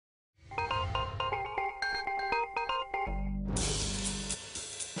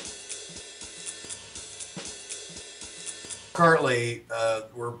currently,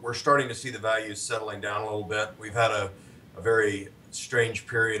 we're starting to see the values settling down a little bit. We've had a very strange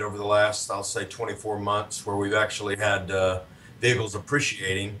period over the last, I'll say, 24 months, where we've actually had vehicles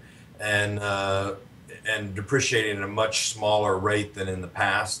appreciating and uh, and depreciating at a much smaller rate than in the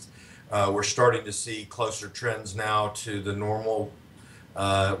past. We're starting to see closer trends now to the normal.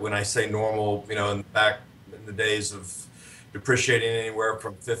 When I say normal, back in the days of depreciating anywhere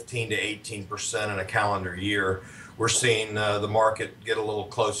from 15 to 18% in a calendar year, we're seeing the market get a little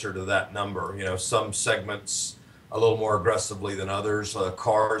closer to that number. Some segments a little more aggressively than others.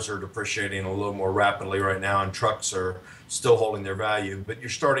 Cars are depreciating a little more rapidly right now, and trucks are still holding their value. But you're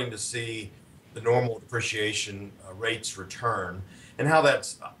starting to see the normal depreciation rates return, and how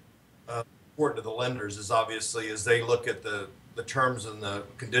that's important to the lenders is obviously as they look at the terms and the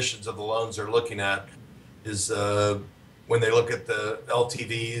conditions of the loans they're looking at is when they look at the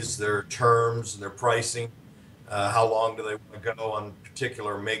LTVs, their terms and their pricing, how long do they want to go on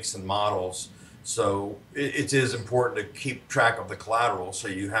particular makes and models. So it is important to keep track of the collateral so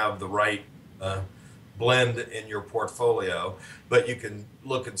you have the right blend in your portfolio. But you can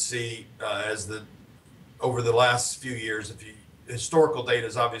look and see as the over the last few years, if you historical data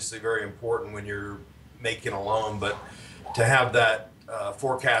is obviously very important when you're making a loan, but to have that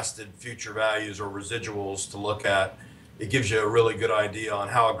forecasted future values or residuals to look at, it gives you a really good idea on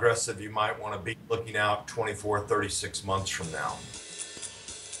how aggressive you might want to be looking out 24, 36 months from now.